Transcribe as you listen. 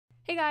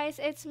Hey guys,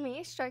 it's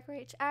me,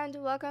 Strikerach, and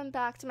welcome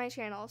back to my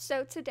channel.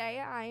 So today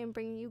I am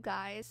bringing you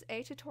guys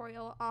a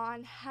tutorial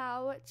on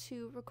how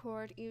to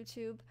record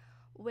YouTube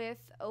with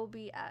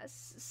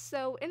OBS.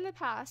 So in the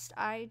past,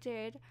 I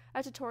did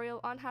a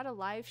tutorial on how to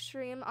live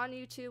stream on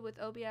YouTube with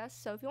OBS.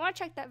 So if you want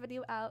to check that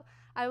video out,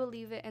 I will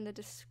leave it in the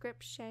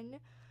description.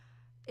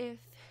 If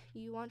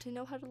you want to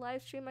know how to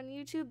live stream on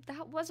YouTube,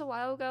 that was a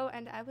while ago,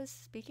 and I was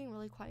speaking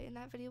really quiet in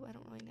that video. I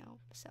don't really know,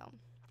 so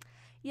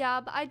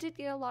yeah, but I did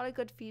get a lot of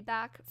good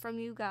feedback from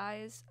you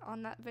guys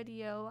on that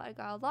video. I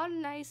got a lot of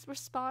nice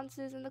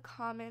responses in the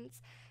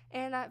comments,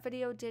 and that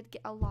video did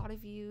get a lot of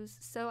views.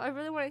 So I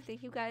really want to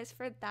thank you guys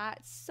for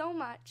that so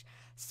much.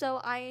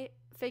 So I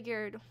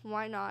figured,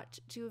 why not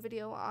do a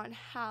video on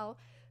how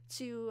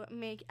to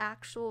make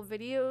actual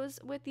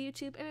videos with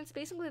YouTube, and it's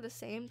basically the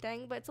same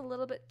thing, but it's a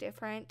little bit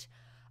different.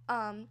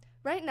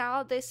 Right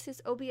now, this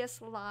is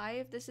OBS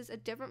Live. This is a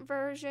different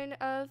version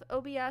of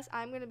OBS.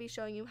 I'm going to be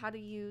showing you how to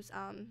use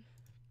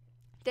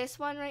this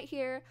one right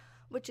here,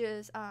 which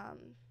is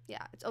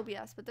yeah, it's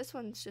OBS, but this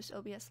one's just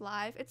OBS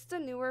Live. It's the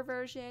newer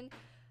version,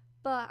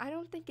 but I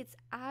don't think it's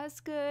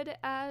as good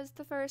as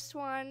the first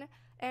one,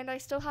 and I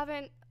still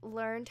haven't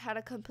learned how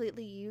to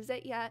completely use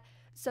it yet,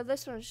 so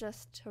this one's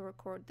just to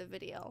record the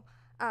video.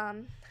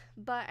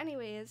 But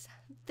anyways,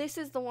 this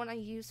is the one I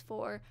use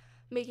for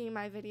making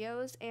my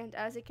videos, and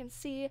as you can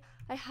see,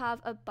 I have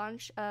a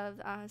bunch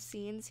of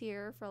scenes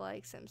here for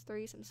like Sims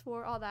 3, Sims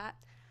 4, all that.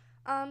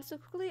 So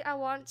quickly, I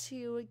want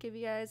to give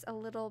you guys a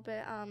little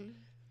bit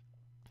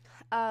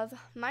of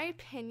my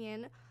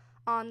opinion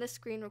on the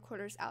screen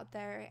recorders out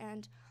there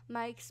and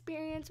my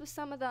experience with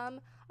some of them.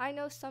 I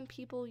know some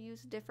people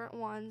use different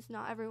ones.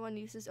 Not everyone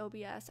uses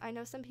OBS. I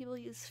know some people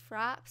use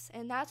Fraps,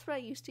 and that's what I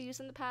used to use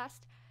in the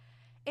past.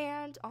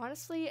 And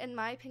honestly, in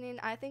my opinion,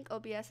 I think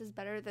OBS is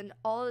better than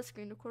all the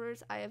screen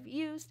recorders I have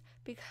used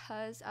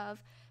because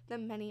of the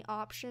many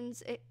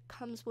options it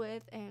comes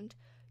with, and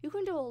you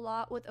can do a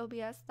lot with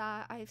OBS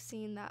that I've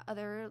seen that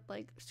other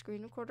like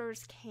screen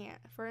recorders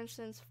can't. For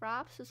instance,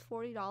 Fraps was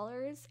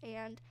 $40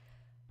 and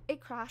it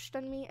crashed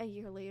on me a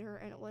year later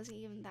and it wasn't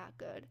even that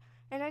good.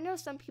 And I know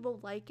some people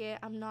like it.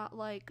 I'm not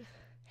like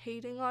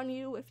hating on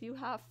you if you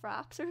have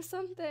Fraps or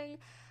something.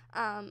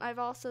 I've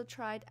also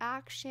tried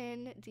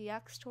Action,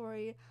 DX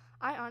Story.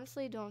 I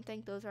honestly don't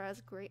think those are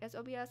as great as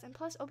OBS, and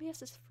plus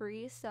OBS is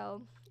free,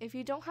 so if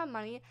you don't have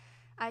money,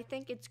 I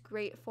think it's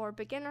great for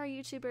beginner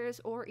YouTubers,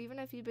 or even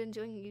if you've been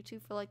doing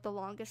YouTube for like the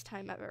longest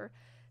time ever.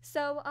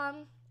 So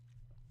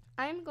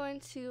I'm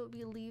going to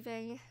be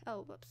leaving,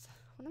 oh whoops,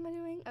 what am I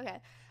doing? Okay,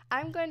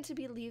 I'm going to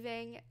be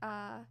leaving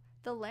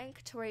the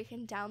link to where you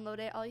can download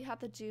it. All you have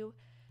to do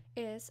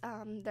is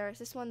there's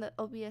this one, the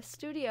OBS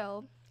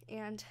Studio,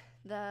 and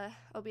the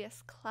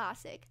OBS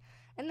Classic,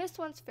 and this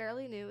one's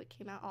fairly new. It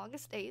came out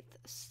August 8th,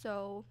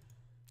 so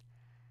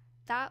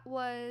that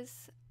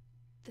was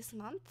this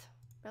month.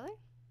 Really?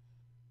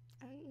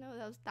 I didn't know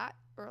that was that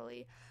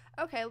early.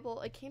 Okay, well,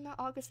 it came out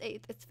August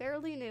 8th. It's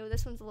fairly new.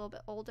 This one's a little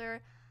bit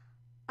older.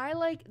 I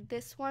like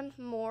this one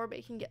more, but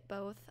you can get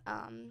both.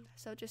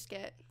 So just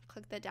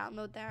click the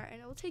download there,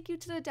 and it will take you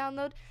to the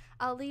download.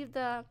 I'll leave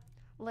the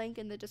link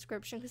in the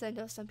description because I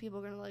know some people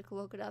are going to like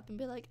look it up and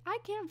be like, I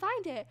can't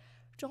find it.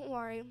 Don't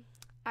worry,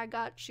 I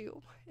got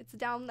you. It's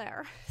down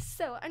there.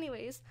 So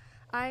anyways,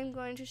 I'm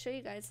going to show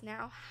you guys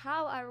now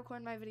how I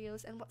record my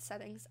videos and what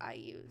settings I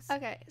use.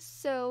 Okay,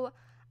 so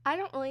I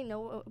don't really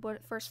know what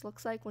it first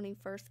looks like when you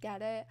first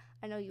get it.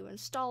 I know you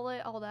install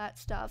it, all that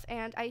stuff,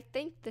 and I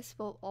think this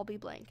will all be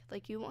blank.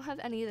 Like, you won't have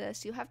any of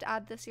this. You have to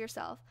add this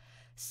yourself.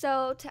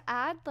 So to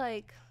add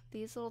like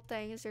these little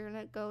things, you're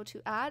gonna go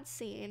to add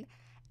scene,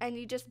 and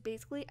you just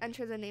basically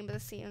enter the name of the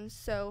scene.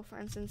 So for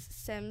instance,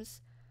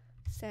 Sims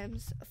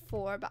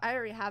 4, but I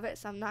already have it,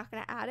 so I'm not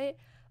gonna add it.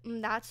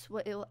 That's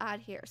what it will add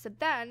here. So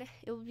then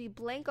it will be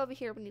blank over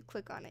here when you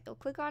click on it. You'll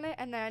click on it,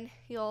 and then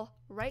you'll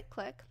right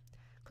click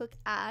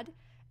add,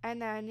 and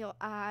then you'll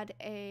add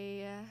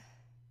a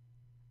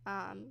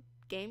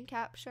game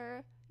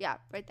capture. Yeah,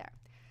 right there.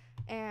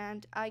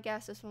 And I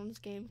guess this one's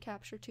game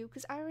capture too,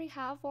 because I already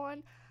have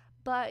one.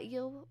 But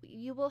you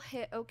will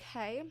hit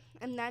OK,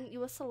 and then you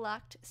will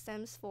select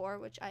Sims 4,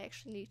 which I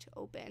actually need to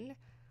open.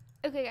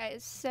 Okay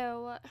guys,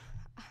 so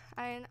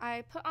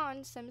I put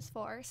on Sims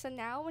 4. So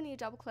now when you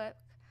double click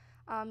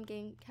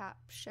game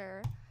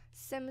capture,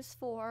 Sims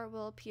 4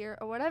 will appear,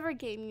 or whatever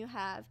game you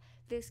have.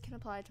 This can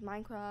apply to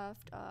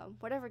Minecraft,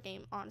 whatever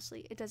game,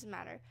 honestly, it doesn't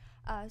matter.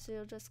 So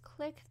you'll just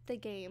click the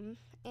game,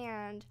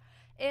 and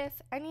if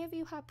any of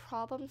you have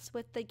problems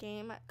with the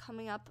game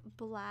coming up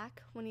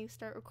black when you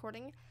start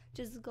recording,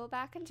 just go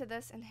back into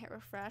this and hit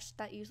refresh.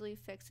 That usually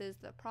fixes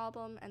the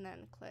problem, and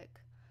then click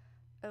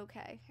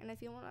OK. And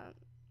if you want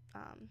to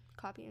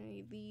copy any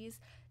of these,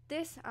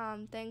 this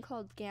thing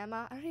called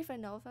gamma, I don't even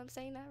know if I'm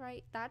saying that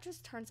right, that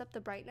just turns up the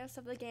brightness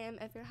of the game.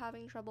 If you're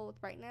having trouble with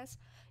brightness,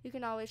 you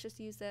can always just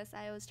use this.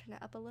 I always turn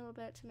it up a little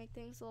bit to make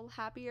things a little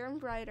happier and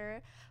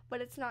brighter,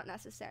 but it's not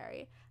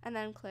necessary. And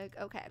then click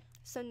OK.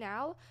 So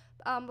now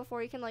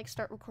before you can like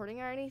start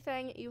recording or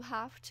anything, you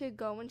have to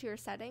go into your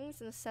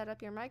settings and set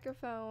up your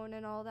microphone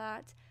and all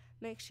that.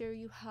 make sure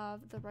you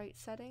have the right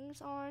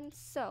settings on.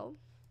 So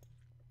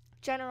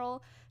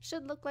general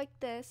should look like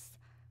this.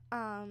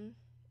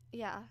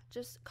 Yeah,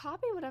 just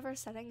copy whatever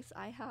settings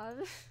I have.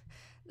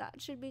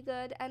 That should be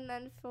good. And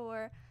then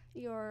for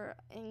your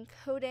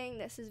encoding,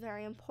 this is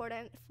very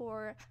important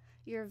for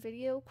your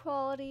video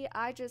quality.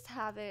 I just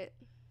have it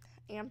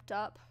amped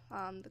up.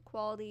 The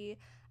quality,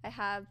 I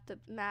have the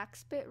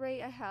max bit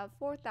rate, I have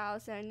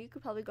 4,000. You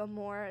could probably go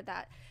more.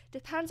 That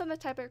depends on the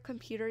type of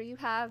computer you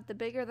have. The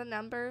bigger the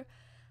number,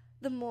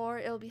 the more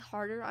it'll be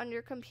harder on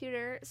your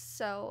computer.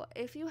 So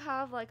if you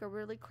have like a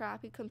really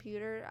crappy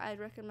computer, I'd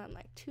recommend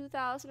like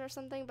 2,000 or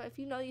something. But if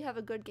you know you have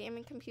a good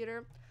gaming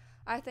computer,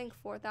 I think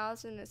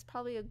 4,000 is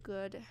probably a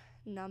good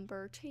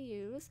number to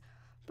use.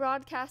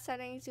 Broadcast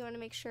settings, you want to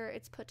make sure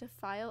it's put to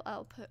file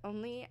output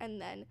only,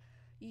 and then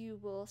you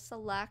will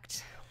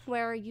select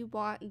where you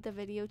want the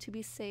video to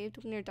be saved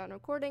when you're done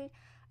recording.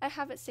 I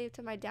have it saved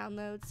to my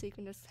downloads, so you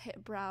can just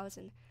hit browse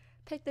and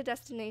pick the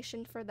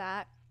destination for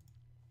that.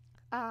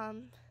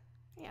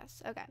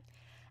 Yes, okay.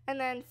 And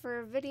then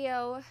for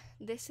video,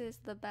 this is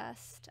the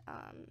best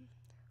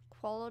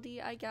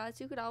quality, I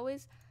guess. You could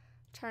always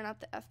turn up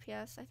the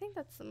FPS. I think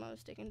that's the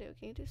most it can do.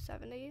 Can you do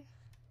 70?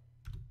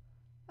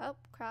 Oh,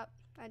 crap.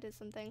 I did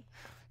something.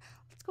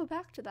 Let's go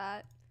back to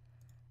that.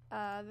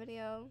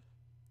 Video.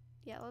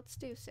 Yeah, let's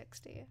do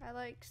 60. I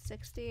like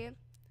 60.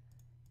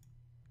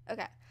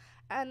 Okay.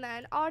 And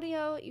then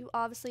audio, you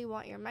obviously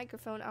want your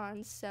microphone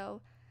on,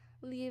 so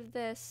leave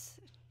this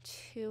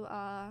to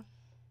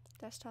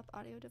desktop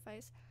audio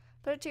device.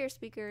 Put it to your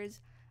speakers,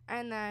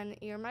 and then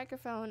your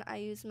microphone, I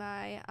use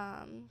my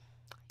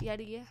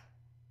Yeti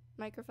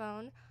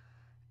microphone,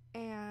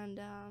 and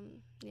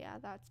yeah,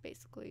 that's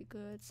basically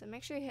good. So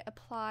make sure you hit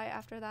apply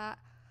after that.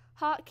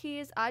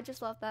 Hotkeys, I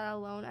just left that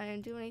alone. I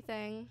didn't do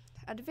anything.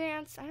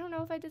 Advanced, I don't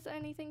know if I did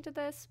anything to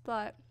this,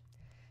 but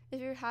if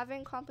you're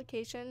having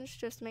complications,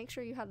 just make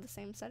sure you have the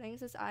same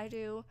settings as I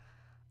do.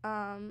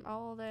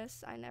 All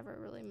this, I never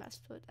really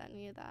messed with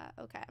any of that.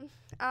 Okay.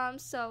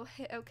 So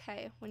hit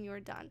OK when you are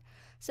done.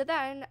 So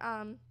then,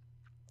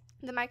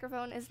 the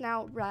microphone is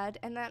now red,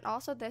 and then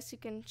also this, you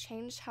can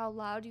change how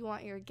loud you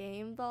want your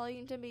game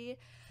volume to be.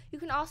 You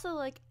can also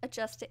like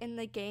adjust it in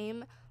the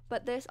game,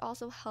 but this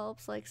also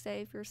helps, like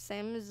say if your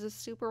Sims is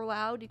super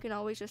loud, you can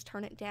always just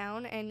turn it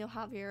down and you'll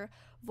have your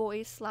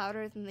voice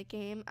louder than the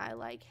game. I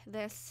like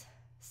this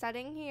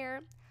setting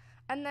here.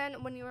 And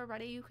then when you are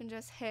ready, you can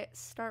just hit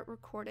start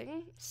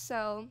recording.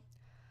 So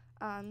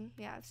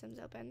yeah, I have Sims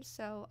open,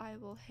 so I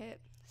will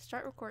hit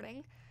start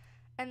recording,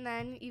 and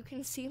then you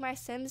can see my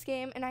Sims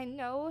game. And I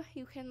know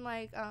you can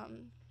like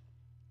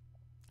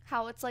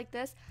how it's like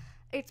this,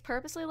 it's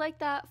purposely like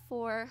that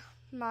for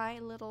my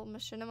little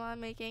machinima I'm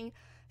making.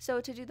 So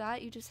to do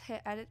that, you just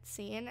hit edit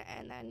scene,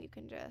 and then you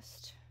can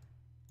just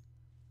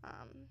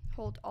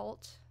hold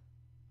alt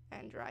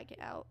and drag it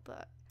out.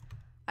 But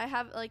I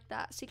have it like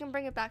that, so you can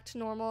bring it back to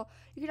normal.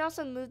 You can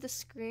also move the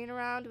screen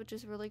around, which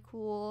is really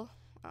cool.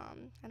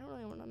 I don't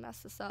really want to mess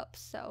this up,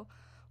 so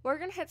we're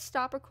gonna hit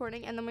stop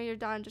recording, and then when you're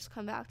done, just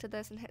come back to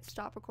this and hit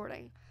stop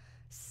recording.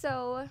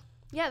 So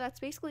yeah, that's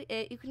basically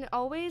it. You can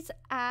always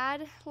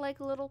add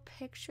like little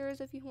pictures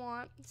if you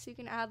want, so you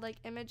can add like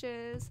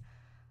images.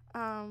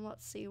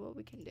 Let's see what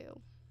we can do.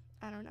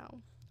 I don't know.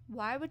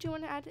 Why would you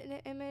want to add an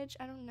image?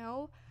 I don't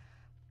know,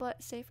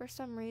 but say for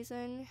some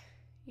reason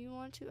you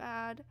want to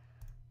add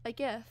a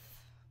GIF,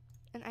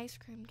 an ice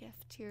cream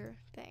GIF to your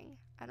thing.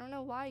 I don't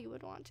know why you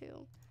would want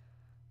to,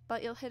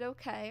 but you'll hit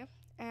OK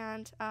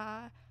and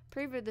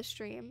preview the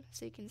stream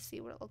so you can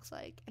see what it looks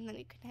like, and then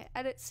you can hit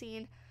edit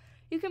scene.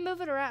 You can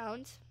move it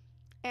around,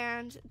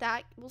 and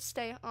that will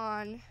stay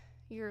on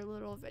your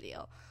little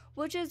video,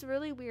 which is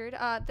really weird.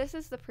 This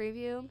is the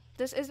preview.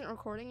 This isn't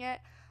recording it,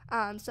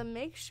 so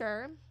make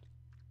sure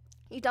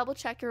you double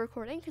check your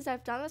recording, because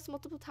I've done this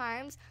multiple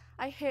times.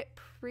 I hit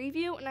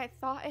preview and I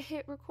thought I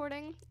hit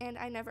recording, and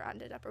I never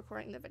ended up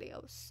recording the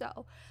video.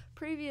 So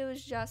preview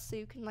is just so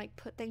you can like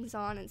put things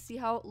on and see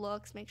how it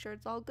looks, make sure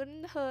it's all good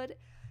in the hood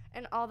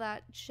and all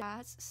that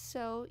jazz.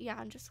 So yeah,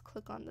 and just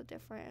click on the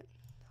different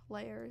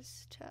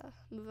layers to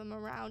move them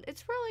around.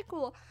 It's really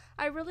cool.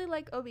 I really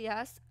like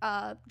OBS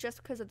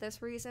just because of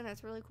this reason.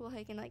 It's really cool how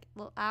you can like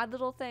add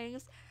little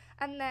things,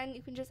 and then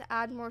you can just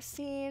add more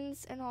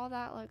scenes and all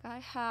that. Like I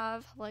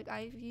have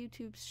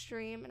YouTube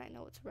stream, and I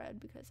know it's red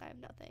because I have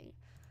nothing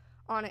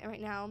on it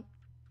right now.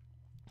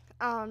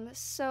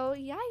 So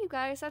yeah, you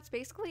guys, that's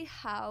basically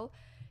how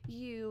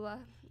you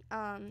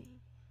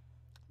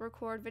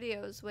record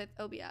videos with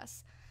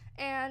OBS.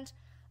 And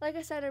like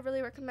I said, I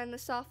really recommend the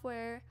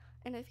software,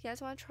 and if you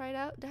guys want to try it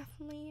out,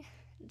 definitely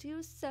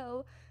do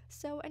so.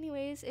 So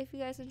anyways, if you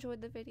guys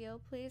enjoyed the video,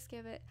 please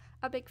give it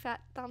a big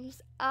fat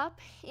thumbs up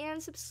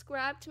and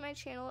subscribe to my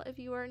channel if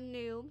you are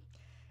new.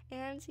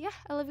 And yeah,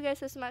 I love you guys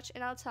so much,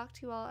 and I'll talk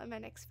to you all in my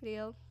next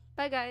video.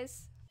 Bye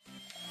guys.